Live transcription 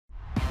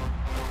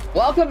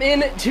Welcome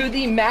in to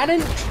the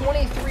Madden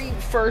 23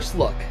 First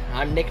Look.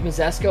 I'm Nick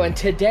Mazesco, and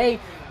today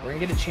we're going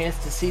to get a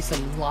chance to see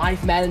some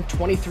live Madden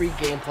 23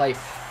 gameplay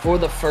for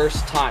the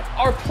first time.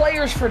 Our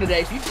players for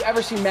today, if you've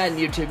ever seen Madden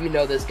YouTube, you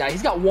know this guy.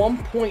 He's got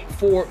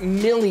 1.4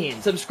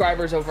 million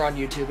subscribers over on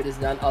YouTube. It is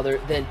none other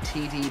than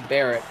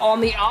TDBarrett. On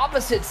the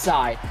opposite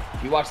side,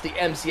 if you watch the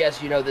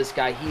MCS, you know this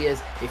guy. He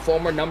is a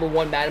former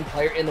 #1 Madden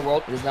player in the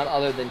world. It is none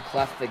other than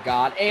Cleff the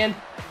God. And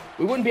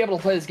we wouldn't be able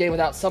to play this game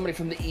without somebody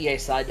from the EA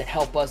side to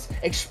help us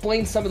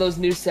explain some of those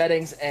new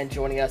settings, and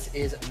joining us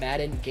is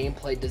Madden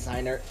gameplay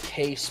designer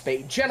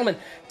K.Spade. Gentlemen,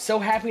 so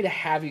happy to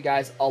have you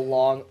guys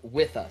along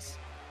with us.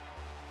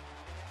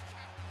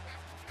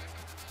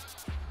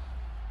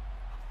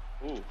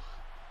 Ooh. You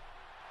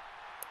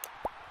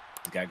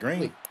got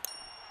green.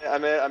 Yeah,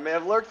 I may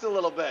have lurked a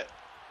little bit.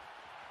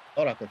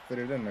 Thought I could fit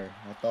it in there.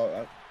 I thought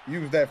I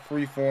used that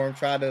free form,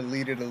 tried to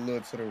lead it a little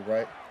to the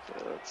right.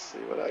 Okay, let's see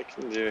what I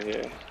can do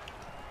here.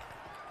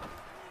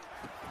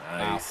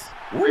 Nice.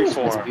 Wow.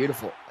 Freeform. That's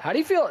beautiful. How do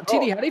you feel,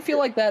 TD? How do you feel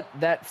like that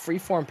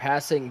freeform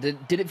passing?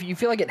 Did you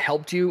feel like it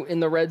helped you in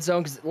the red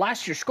zone? Because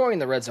last year scoring in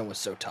the red zone was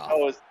so tough.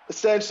 Oh,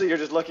 essentially you're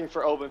just looking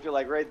for open field.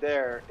 Like right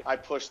there, I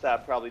pushed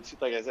that probably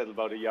like I said,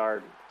 about a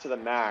yard to the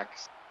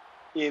max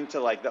into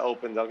like the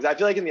open zone. Because I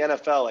feel like in the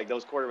NFL, like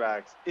those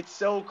quarterbacks, it's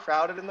so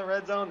crowded in the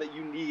red zone that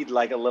you need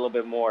like a little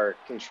bit more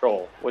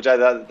control. Which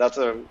that's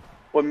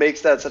what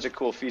makes that such a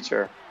cool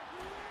feature.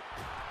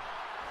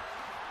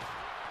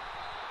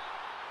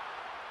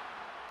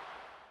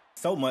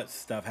 So much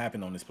stuff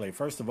happened on this play.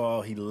 First of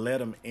all, he led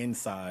him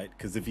inside,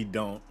 because if he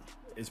don't,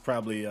 it's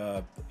probably,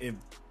 if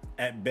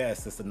at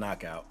best, it's a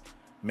knockout,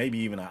 maybe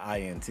even an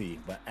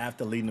INT. But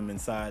after leading him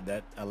inside,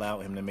 that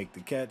allowed him to make the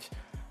catch.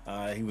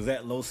 He was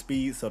at low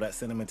speed, so that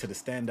sent him into the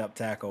stand-up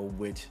tackle,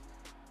 which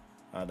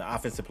the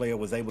offensive player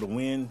was able to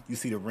win. You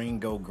see the ring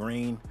go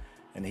green,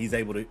 and he's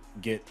able to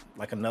get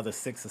like another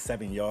 6 or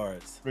 7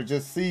 yards. But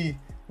just see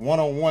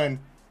one-on-one,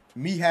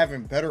 me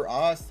having better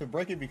odds to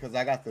break it because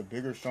I got the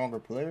bigger, stronger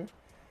player.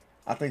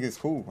 I think it's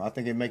cool. I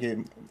think it make it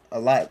a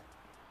lot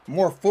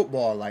more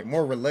football, like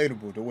more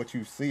relatable to what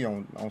you see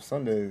on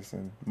Sundays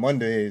and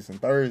Mondays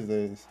and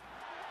Thursdays.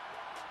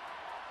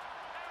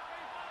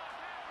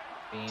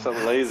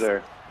 Some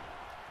laser.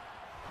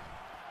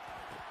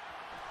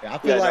 Yeah, I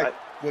feel like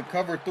with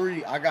cover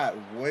 3, I got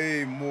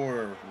way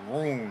more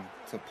room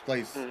to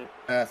place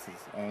passes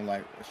on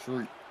like a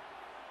street.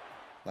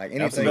 Like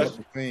anything up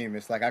the seam,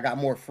 it's like I got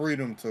more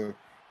freedom to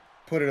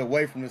put it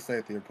away from the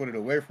safety or put it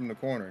away from the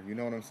corner. You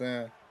know what I'm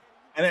saying?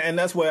 And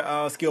that's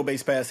where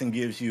skill-based passing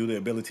gives you the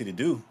ability to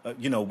do.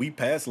 You know, we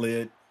pass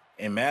led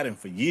in Madden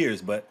for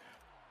years, but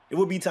it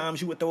would be times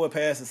you would throw a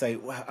pass and say,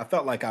 well, I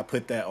felt like I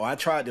put that, or I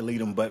tried to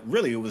lead them, but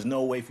really it was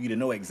no way for you to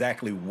know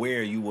exactly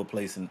where you were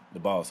placing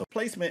the ball. So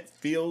placement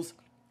feels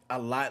a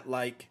lot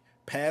like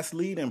pass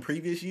lead in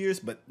previous years,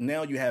 but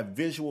now you have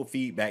visual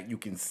feedback. You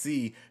can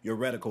see your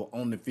reticle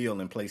on the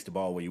field and place the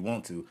ball where you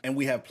want to. And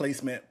we have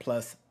placement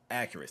plus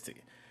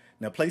accuracy.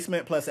 Now,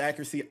 placement plus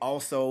accuracy,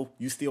 also,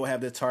 you still have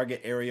the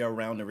target area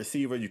around the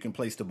receiver. You can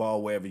place the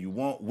ball wherever you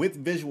want with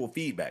visual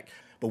feedback.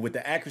 But with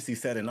the accuracy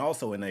setting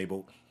also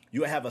enabled,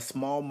 you have a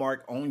small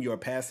mark on your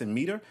passing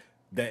meter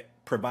that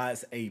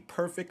provides a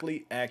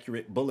perfectly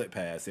accurate bullet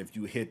pass if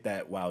you hit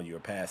that while you're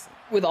passing.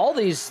 With all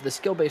the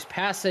skill-based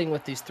passing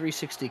with these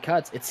 360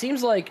 cuts, it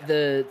seems like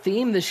the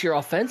theme this year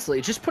offensively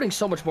is just putting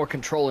so much more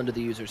control into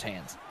the user's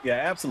hands. Yeah,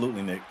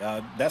 absolutely, Nick.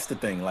 That's the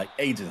thing, like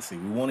agency.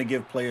 We want to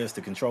give players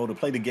the control to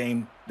play the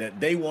game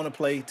that they want to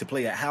play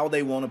it how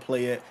they want to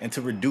play it, and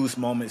to reduce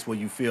moments where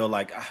you feel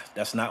like,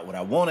 that's not what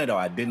I wanted, or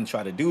I didn't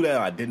try to do that,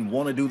 or I didn't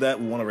want to do that.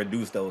 We want to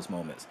reduce those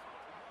moments.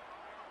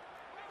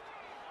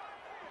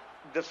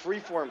 The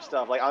freeform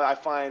stuff, like I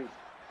find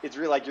it's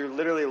really like you're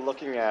literally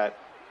looking at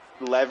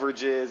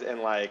leverages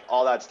and like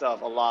all that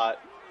stuff a lot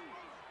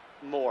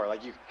more.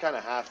 Like you kind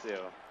of have to.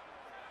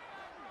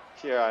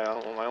 Here, I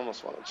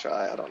almost want to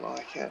try. I don't know.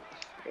 I can't.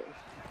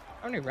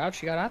 How many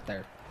routes you got out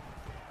there?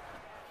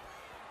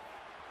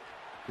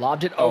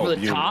 Lobbed it over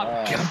the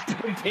top.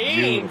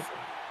 Beautiful.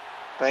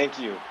 Thank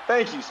you,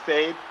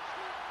 Spade.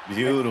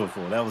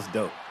 Beautiful. That was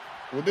dope.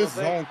 With this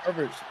zone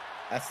coverage,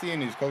 I see in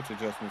these coach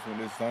adjustments when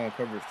this zone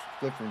coverage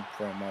flipping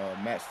from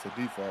match to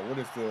default.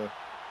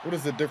 What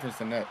is the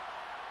difference in that?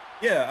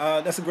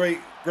 Yeah, that's a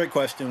great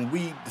question.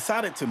 We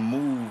decided to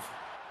move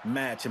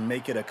match and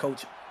make it a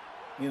coach,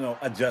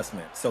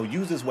 adjustment. So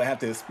users will have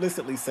to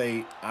explicitly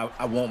say,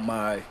 I want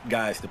my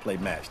guys to play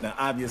match. Now,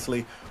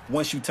 obviously,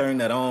 once you turn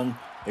that on,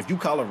 if you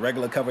call a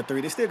regular cover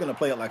 3, they're still going to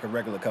play it like a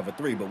regular cover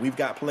 3. But we've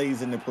got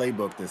plays in the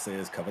playbook that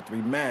says cover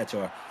 3 match,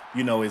 or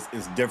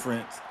it's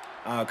different.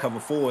 Cover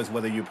 4s,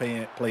 whether you're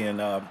playing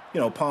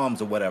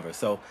palms or whatever.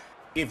 So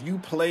if you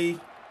play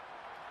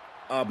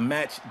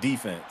match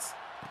defense,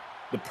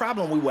 the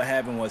problem we were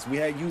having was we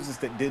had users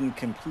that didn't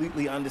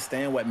completely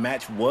understand what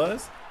match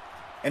was,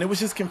 and it was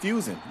just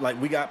confusing.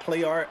 Like, we got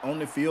play art on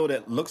the field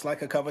that looks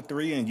like a cover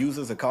 3, and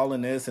users are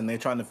calling this, and they're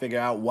trying to figure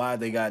out why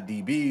they got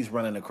DBs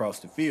running across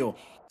the field.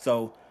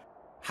 So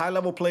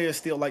High-level players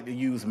still like to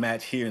use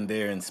match here and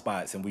there in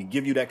spots, and we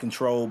give you that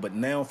control. But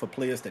now for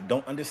players that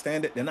don't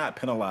understand it, they're not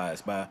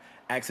penalized by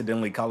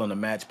accidentally calling a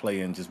match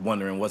play and just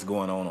wondering what's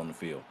going on the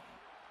field.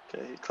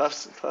 Okay,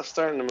 Cleff's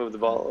starting to move the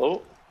ball.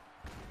 Oh,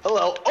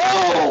 hello.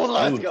 Oh,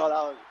 let's go. That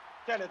was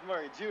Kenneth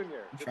Murray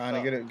Jr.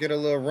 Trying to get a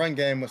little run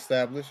game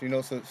established, you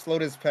know, so slow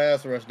this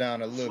pass rush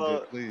down a little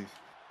bit, please.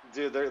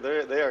 Dude,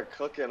 they are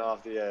cooking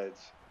off the edge.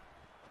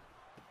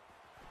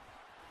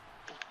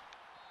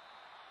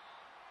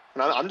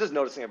 And I'm just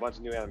noticing a bunch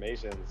of new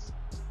animations.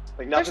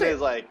 Like nothing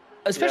is like,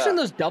 especially in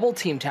those double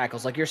team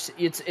tackles. Like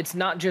it's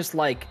not just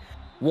like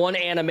one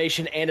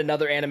animation and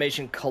another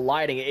animation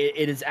colliding.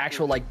 It is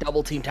actual like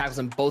double team tackles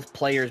and both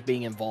players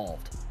being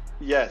involved.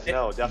 Yes,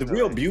 no, definitely. The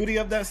real beauty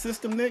of that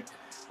system, Nick,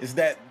 is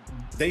that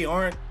they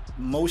aren't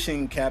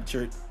motion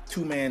captured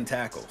two-man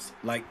tackles.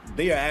 Like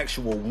they are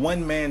actual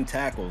one-man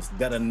tackles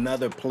that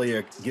another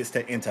player gets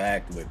to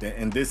interact with.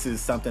 And this is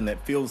something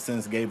that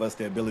FieldSense gave us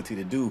the ability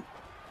to do.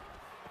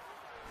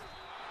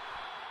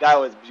 That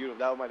was beautiful.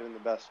 That might have been the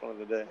best one of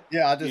the day.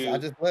 Yeah, I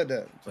just led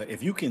that. So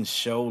if you can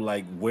show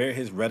like where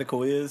his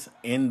reticle is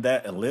in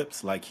that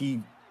ellipse, like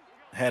he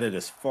had it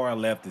as far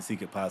left as he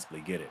could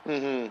possibly get it.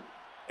 Mm-hmm.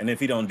 And if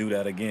he don't do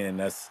that again,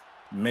 that's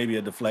maybe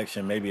a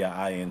deflection, maybe an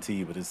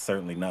INT, but it's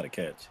certainly not a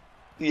catch.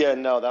 Yeah,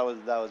 no, that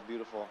was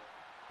beautiful.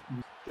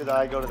 Because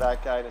I go to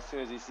that guy, and as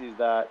soon as he sees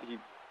that, he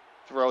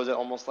throws it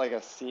almost like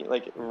a seam,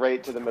 like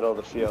right to the middle of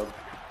the field.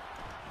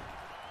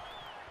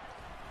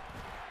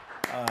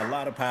 A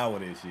lot of power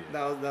this year.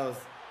 That was.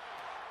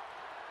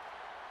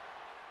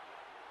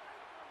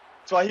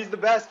 That's why he's the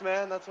best,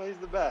 man. That's why he's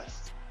the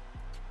best.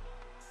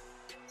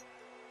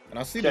 And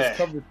I see this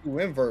cover 2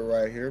 invert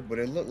right here, but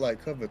it looked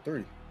like cover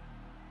 3.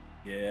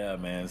 Yeah,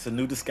 man. It's a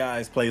new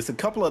disguise play. It's a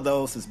couple of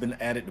those has been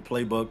added to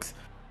playbooks.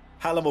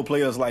 High-level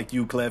players like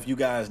you, Cleff, you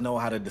guys know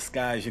how to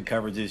disguise your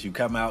coverages. You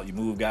come out, you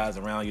move guys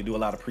around, you do a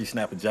lot of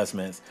pre-snap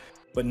adjustments.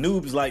 But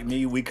noobs like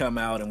me, we come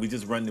out and we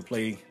just run the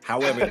play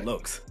however it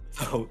looks.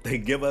 So they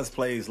give us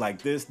plays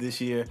like this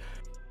year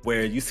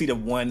where you see the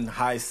one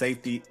high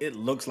safety, it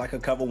looks like a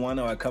cover 1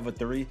 or a cover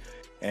 3,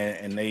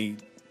 and they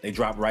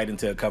drop right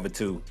into a cover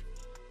 2.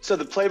 So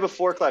the play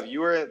before, Cleff,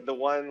 you were the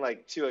one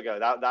like 2 ago.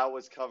 That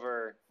was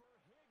cover.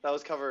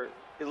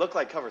 It looked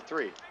like cover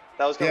 3.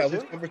 That was cover 2? Yeah,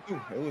 it was cover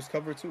 2. It was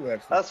cover 2,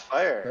 actually. That's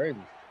fire. Crazy.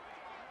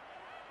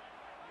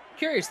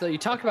 Curious though, you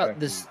talk about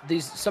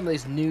some of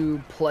these new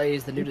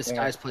plays, the new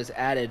disguise plays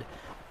added.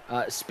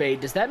 Spade,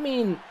 does that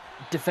mean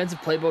defensive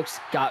playbooks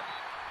got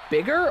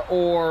bigger,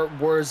 or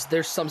was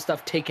there some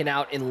stuff taken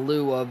out in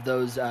lieu of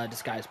those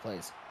disguise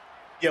plays?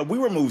 Yeah, we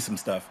removed some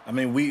stuff. I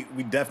mean, we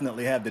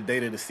definitely have the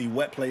data to see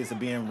what plays are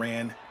being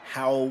ran,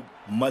 how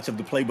much of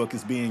the playbook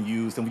is being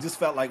used, and we just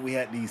felt like we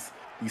had these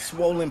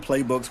swollen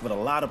playbooks with a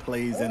lot of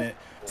plays in it.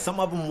 Some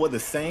of them were the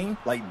same,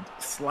 like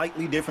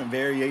slightly different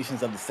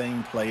variations of the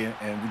same play,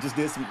 and we just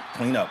did some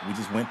cleanup. We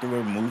just went through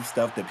and removed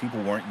stuff that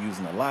people weren't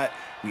using a lot.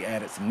 We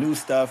added some new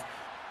stuff,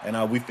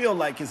 and we feel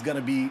like it's going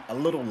to be a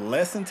little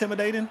less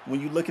intimidating when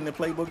you look in the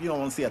playbook. You don't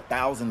want to see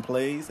 1,000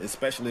 plays,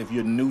 especially if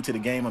you're new to the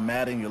game of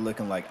Madden. You're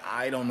looking like,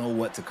 I don't know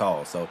what to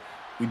call. So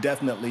we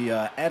definitely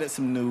added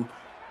some new,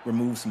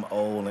 removed some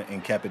old,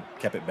 and kept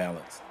it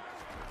balanced.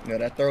 Yeah,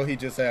 that throw he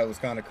just had was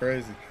kind of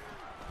crazy.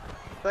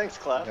 Thanks,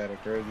 Cleff. Had a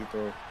crazy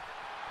throw.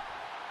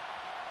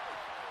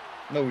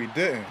 No, he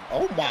didn't.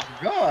 Oh my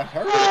God!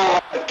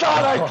 Oh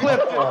God, I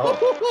clipped it.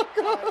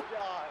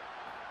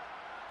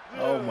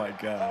 Oh my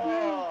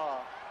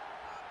God.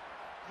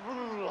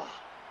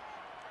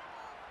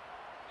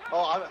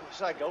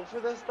 Should I go for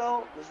this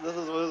though? This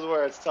is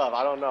where it's tough.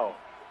 I don't know.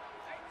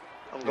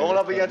 I'm going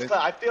up against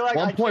Cleff. I feel like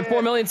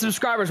 1.4 million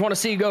subscribers want to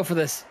see you go for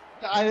this.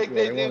 I think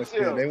they do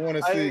too. They want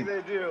to see. I think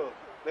they do.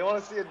 They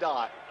want to see a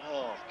dot.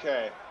 Oh,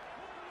 okay.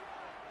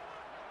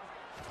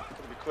 Gotta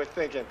be quick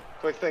thinking.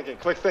 Quick thinking.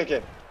 Quick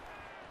thinking.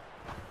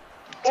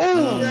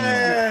 Oh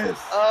yes.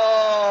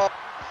 Oh.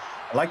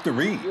 I like the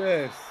read.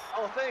 Yes.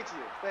 Oh, thank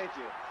you. Thank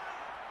you.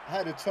 I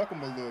had to chuck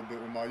him a little bit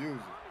with my user.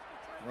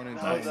 Running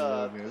that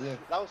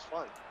was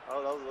fun.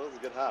 Oh, that was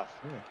a good half.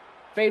 Yeah.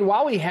 Fade,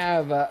 while we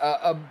have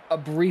a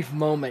brief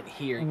moment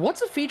here,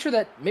 what's a feature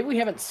that maybe we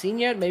haven't seen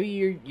yet?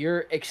 Maybe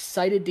you're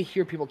excited to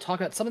hear people talk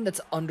about, something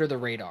that's under the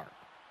radar.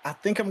 I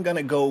think I'm going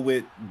to go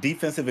with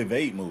defensive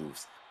evade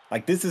moves.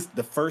 Like, this is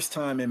the first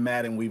time in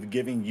Madden we've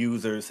given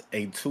users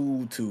a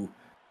tool to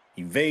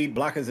evade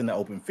blockers in the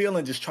open field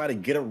and just try to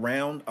get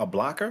around a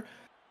blocker.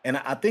 And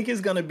I think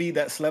it's going to be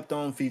that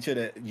slept-on feature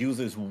that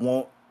users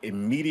won't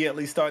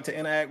immediately start to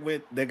interact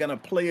with. They're going to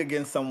play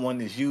against someone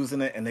that's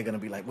using it, and they're going to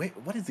be like, wait,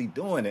 what is he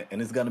doing?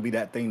 And it's going to be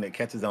that thing that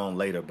catches on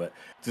later. But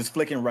just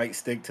flicking right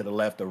stick to the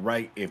left or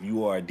right, if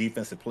you are a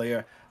defensive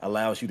player,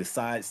 allows you to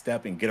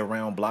sidestep and get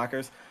around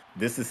blockers.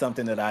 This is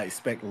something that I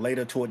expect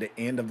later toward the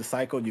end of the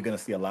cycle, you're going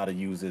to see a lot of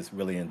users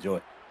really enjoy.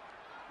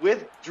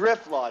 With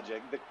drift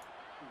logic,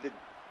 the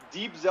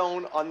deep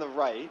zone on the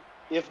right,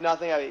 if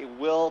nothing, it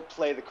will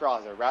play the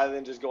crosser rather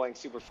than just going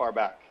super far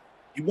back.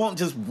 You won't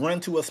just run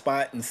to a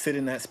spot and sit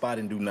in that spot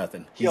and do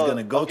nothing. He's going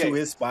to go to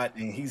his spot,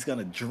 and he's going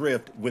to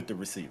drift with the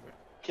receiver.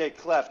 Okay,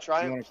 Cleff,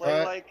 try and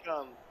play like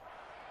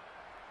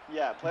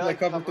yeah, play like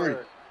cover 3.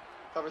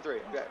 Cover 3.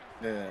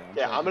 Okay.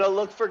 Yeah. I'm gonna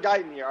look for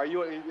Guyton here. Do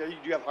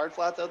you have hard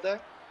flats out there?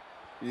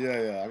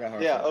 Yeah, I got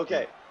hard. Yeah. flats.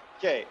 Okay.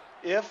 Okay.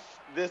 If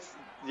this,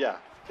 yeah.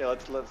 Okay.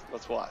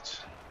 Let's watch.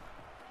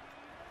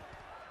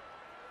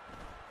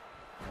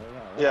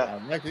 Yeah.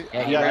 I like it.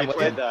 Yeah. He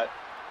played that.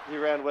 He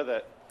ran with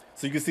it.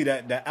 So you can see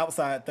that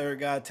outside third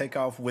guy take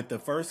off with the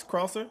first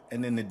crosser,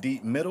 and then the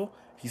deep middle,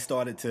 he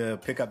started to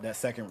pick up that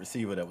second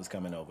receiver that was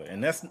coming over.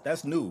 And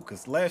that's new,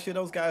 because last year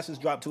those guys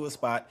just dropped to a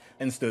spot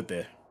and stood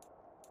there.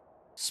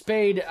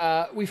 Spade,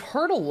 we've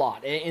heard a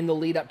lot in the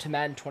lead up to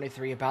Madden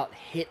 23 about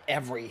hit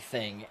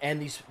everything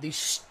and these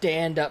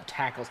stand-up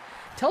tackles.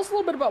 Tell us a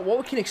little bit about what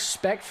we can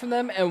expect from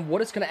them and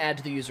what it's going to add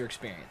to the user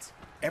experience.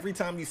 Every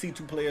time you see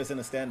 2 players in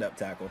a stand-up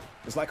tackle,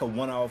 it's like a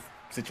one-off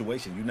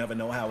situation. You never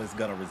know how it's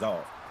going to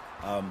resolve.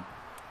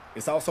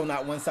 It's also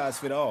not one size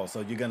fit all, so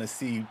you're going to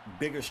see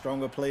bigger,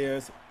 stronger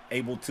players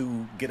able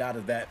to get out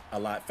of that a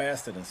lot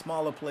faster than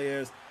smaller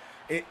players.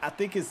 I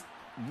think it's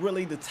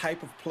really the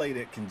type of play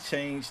that can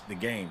change the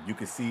game. You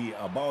can see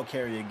a ball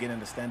carrier get in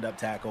the stand-up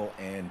tackle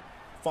and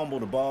fumble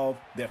the ball.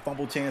 Their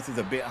fumble chance is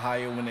a bit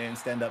higher when they're in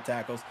stand-up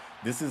tackles.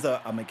 This is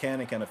a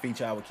mechanic and a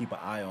feature I would keep an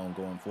eye on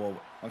going forward.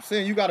 I'm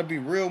saying you got to be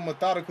real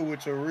methodical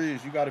with your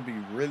reads. You got to be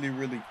really,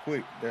 really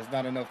quick. There's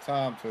not enough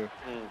time to...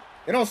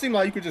 It don't seem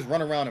like you could just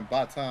run around and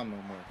buy time no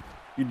more.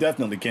 You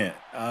definitely can't.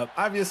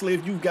 Obviously,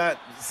 if you've got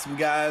some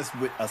guys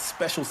with a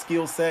special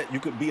skill set,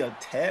 you could be a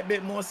tad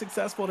bit more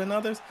successful than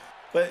others.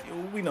 But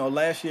we know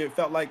last year it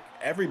felt like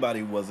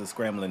everybody was a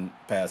scrambling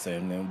passer.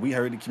 And we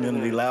heard the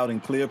community loud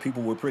and clear.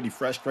 People were pretty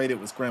frustrated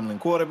with scrambling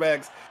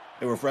quarterbacks.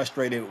 They were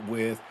frustrated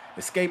with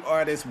escape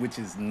artists, which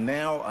is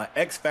now an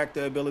X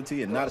factor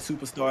ability and not a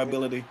superstar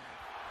ability.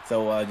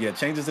 So, yeah,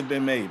 changes have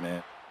been made,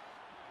 man.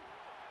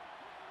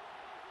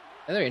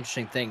 Another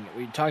interesting thing,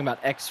 we're talking about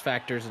X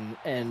factors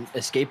and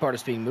escape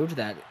artists being moved to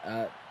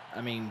that.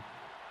 I mean,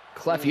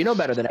 Cleff, you know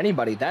better than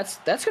anybody. That's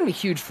going to be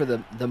huge for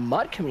the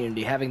MUT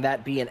community, having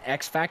that be an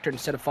X factor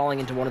instead of falling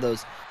into one of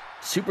those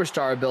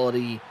superstar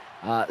ability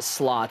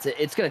slots.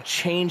 It's going to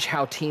change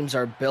how teams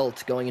are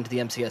built going into the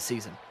MCS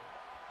season.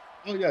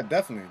 Oh, yeah,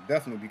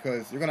 definitely,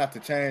 because you're going to have to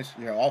change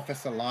your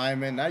offensive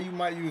alignment. Now you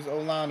might use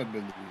O-line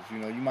abilities. You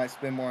know, you might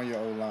spend more on your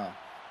O-line.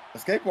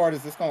 Escape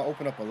artists, it's going to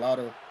open up a lot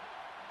of...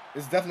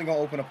 It's definitely going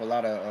to open up a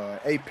lot of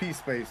AP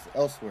space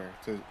elsewhere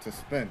to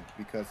spend,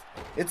 because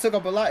it took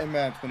up a lot in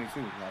Madden 22.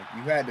 Like,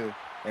 you had to,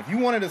 if you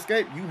wanted to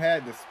escape, you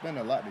had to spend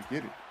a lot to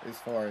get it as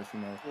far as, you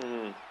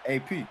know,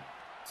 AP.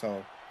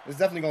 So it's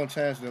definitely going to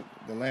change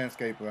the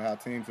landscape of how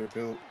teams are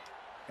built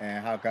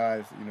and how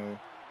guys, you know,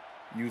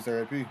 use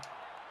their AP.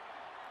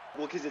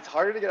 Well, because it's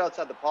harder to get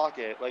outside the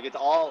pocket. Like, it's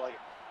all, like,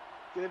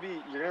 you're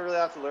going to really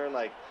have to learn,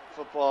 like,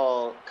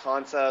 football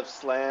concepts,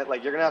 slant.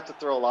 Like, you're going to have to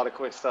throw a lot of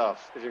quick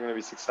stuff if you're going to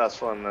be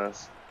successful in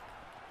this.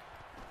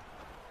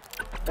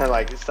 And,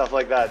 like, stuff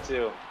like that,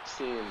 too.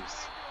 Seams.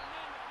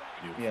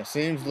 Yeah,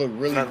 seams look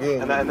really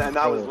good. And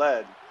that was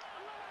led.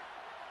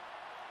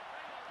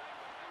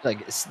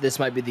 Like, this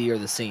might be the year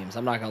of the seams.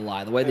 I'm not going to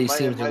lie. The way these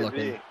seams are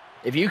looking.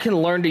 If you can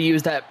learn to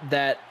use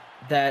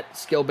that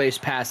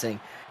skill-based passing,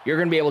 you're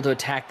going to be able to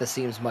attack the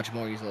seams much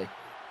more easily.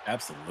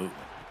 Absolutely.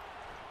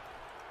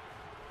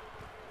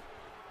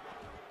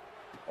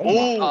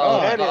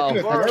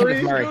 Kenneth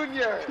Murray.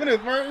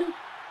 Kenneth Murray.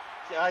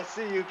 Yeah, I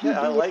see you.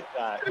 I like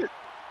that.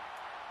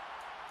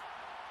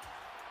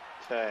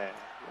 Okay,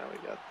 now we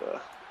got the... I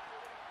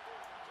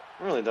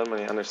haven't really done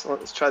many Anderson.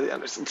 Let's try the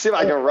Anderson. See if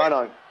I can run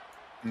on.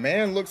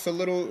 Man looks a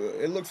little...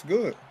 It looks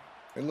good.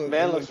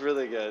 Man looks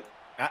really good.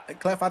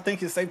 Cleff, I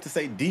think it's safe to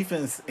say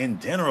defense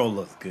in general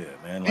looks good,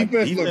 man. Like,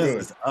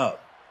 defense is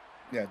up.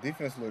 Yeah,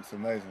 defense looks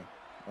amazing.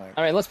 Like,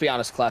 I mean, let's be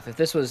honest, Cleff. If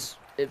this was...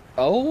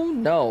 oh,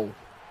 no.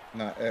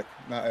 Not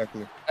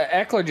Eckler.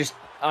 Eckler just,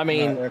 I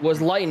mean,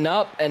 was lighting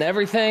up and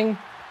everything.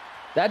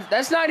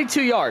 That's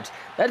 92 yards.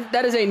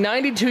 That is a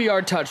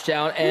 92-yard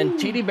touchdown, and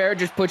TDBarrett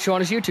just put you on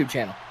his YouTube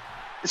channel.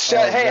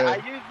 Hey, I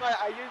used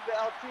the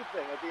L2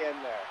 thing at the end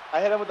there.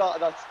 I hit him with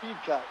that speed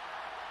cut.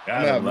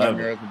 I'm not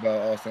nightmares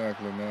about Austin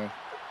Eckler, man.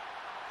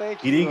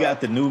 Thank you. He got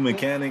the new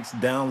mechanics,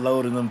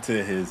 downloading them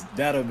to his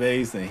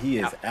database, and he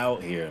is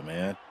out here,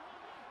 man.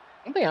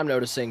 One thing I'm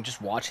noticing just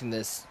watching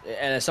this,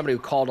 and as somebody who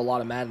called a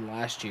lot of Madden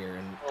last year,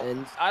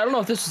 and I don't know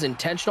if this was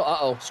intentional.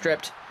 Uh-oh,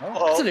 stripped.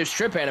 That's a new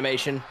strip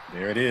animation.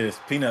 There it is,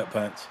 peanut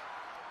punch.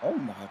 Oh,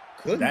 my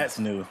goodness. That's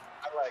new.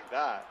 I like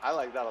that. I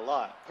like that a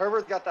lot.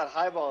 Herbert's got that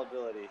high ball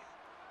ability.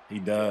 He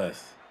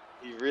does.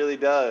 He really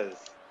does.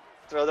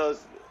 Throw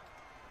those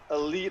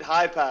elite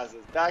high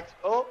passes. Back.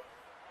 Oh,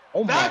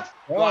 my God.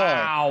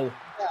 Wow.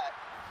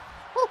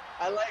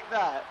 I like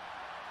that.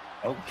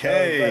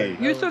 Okay.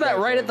 You threw that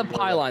right at the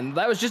pylon.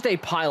 That was just a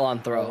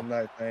pylon throw. I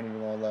ain't even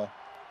gonna lie.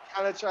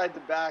 Kind of tried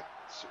to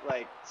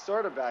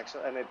sort of back,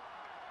 and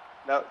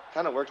that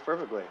kind of worked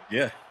perfectly.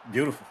 Yeah,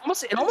 beautiful.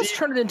 It almost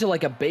turned it into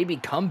like a baby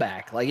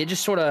comeback. Like, it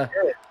just sort of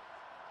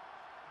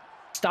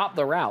stopped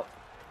the route.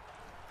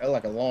 That was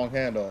like a long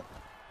handoff.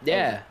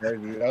 Yeah. That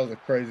was a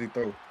crazy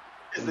throw.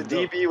 Because the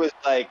DB was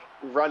like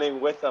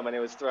running with them and it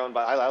was thrown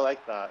by. I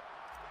like that.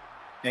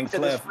 And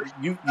Cleff,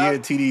 you hear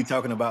TD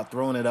talking about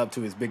throwing it up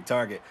to his big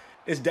target.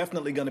 It's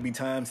definitely going to be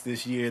times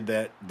this year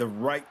that the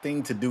right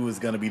thing to do is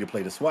going to be to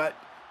play the SWAT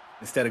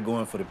instead of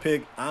going for the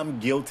pick. I'm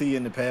guilty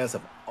in the past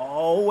of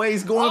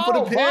always going for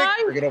the pick.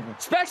 Why?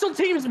 Special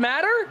teams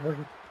matter?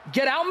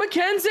 Get out,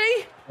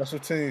 McKenzie. Special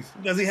teams.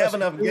 Does he have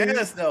enough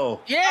gas, though?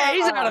 Yeah,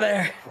 he's out of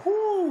there.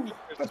 Woo.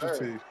 Special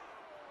teams.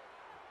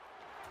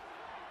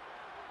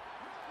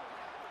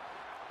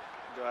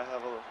 Do I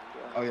have a?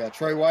 Oh yeah,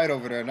 Trey White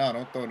over there. No,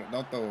 don't throw over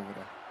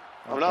there.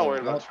 I'm not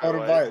worried about Trey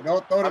White.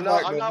 Don't throw the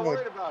bite. I'm not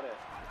worried about it.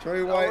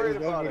 Trey White is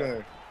over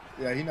there.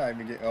 Yeah, he not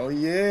even getting. Oh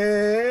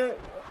yeah.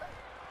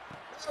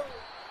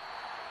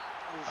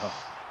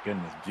 Oh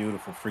goodness,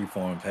 beautiful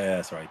freeform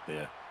pass right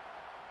there.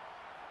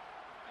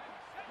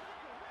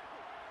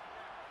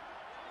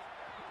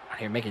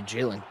 Here making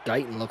Jalen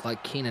Guyton look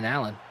like Keenan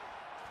Allen.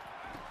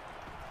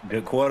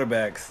 Good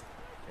quarterbacks.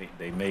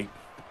 They make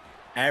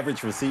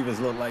average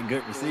receivers look like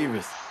good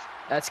receivers.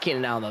 That's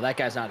Keenan Allen, though. That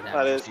guy's not an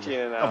average That is receiver.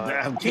 Keenan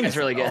Allen. He's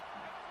really good.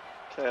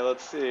 Okay,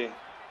 let's see.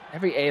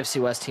 Every AFC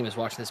West team is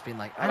watching this being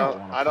like, I don't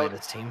want to play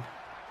this team.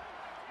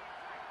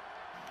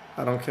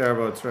 I don't care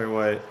about Trey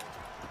White.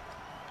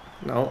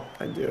 No,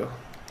 I do.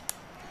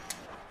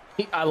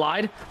 I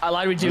lied.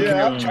 We do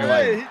care about Trey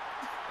White.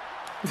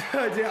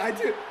 I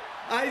do.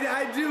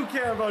 I do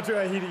care about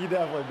Trey. He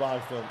definitely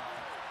boxed him.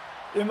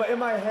 In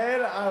my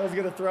head, I was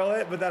gonna throw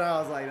it, but then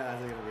I was like, nah,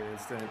 it's gonna be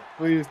instant.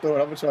 Please throw it.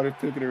 I'm gonna try to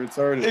pick it and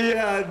return it.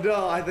 Yeah,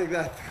 no, I think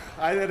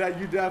that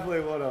you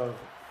definitely would have.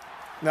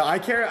 No, I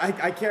care.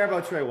 I care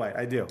about Trey White.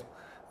 I do,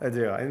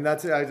 and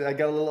that's it. I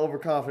got a little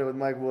overconfident with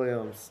Mike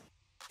Williams.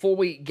 Before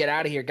we get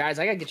out of here, guys,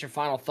 I gotta get your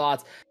final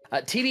thoughts.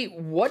 TD,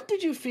 what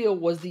did you feel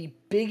was the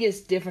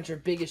biggest difference or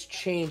biggest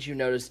change you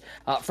noticed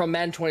from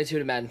Madden 22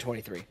 to Madden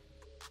 23?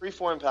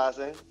 Freeform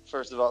passing,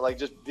 first of all, like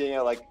just being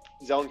at like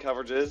zone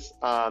coverages,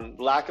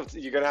 lack of,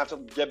 you're gonna have to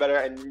get better,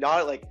 and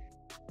not like,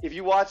 if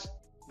you watch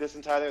this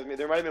entire thing with me,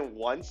 there might have been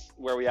once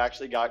where we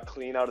actually got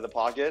clean out of the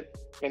pocket,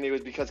 and it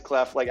was because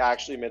Cleff like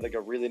actually made like a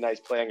really nice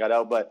play and got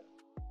out, but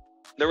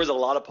there was a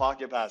lot of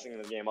pocket passing in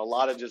this game, a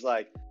lot of just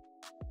like,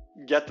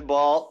 get the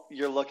ball,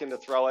 you're looking to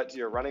throw it to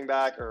your running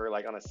back or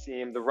like on a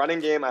seam. The running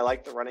game, I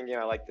like the running game,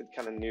 I like the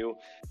kind of new,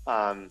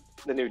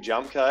 the new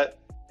jump cut.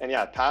 And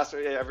yeah, pass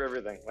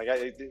everything. Like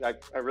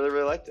I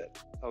really liked it.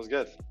 That was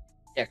good.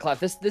 Yeah,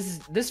 Cleff,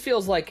 this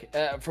feels like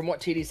from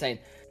what TD's saying,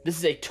 this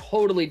is a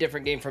totally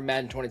different game from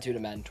Madden 22 to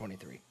Madden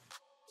 23.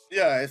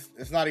 Yeah,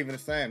 it's not even the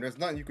same. There's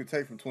nothing you could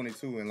take from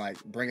 22 and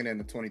like bring it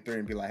into 23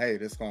 and be like, hey,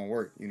 this is gonna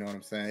work. You know what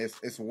I'm saying?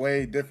 It's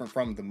way different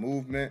from the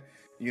movement.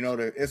 You know,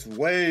 it's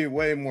way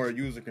more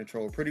user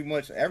control. Pretty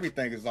much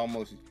everything is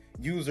almost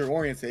user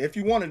oriented. If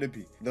you want it to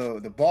be,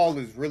 the ball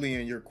is really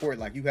in your court.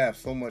 Like you have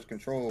so much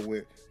control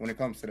with when it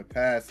comes to the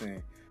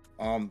passing,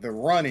 the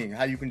running,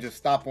 how you can just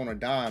stop on a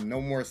dime. No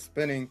more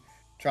spinning,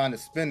 trying to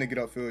spin to get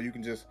upfield. You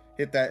can just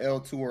hit that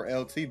L2 or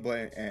LT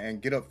button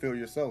and get upfield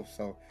yourself.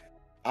 So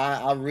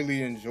I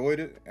really enjoyed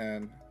it,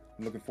 and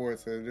I'm looking forward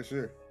to this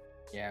year.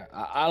 Yeah,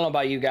 I don't know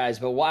about you guys,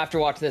 but after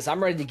watching this,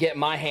 I'm ready to get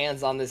my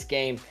hands on this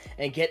game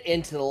and get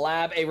into the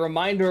lab. A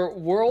reminder,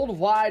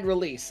 worldwide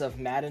release of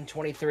Madden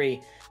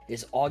 23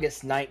 is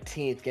August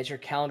 19th. Get your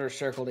calendar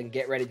circled and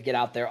get ready to get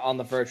out there on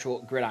the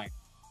virtual gridiron.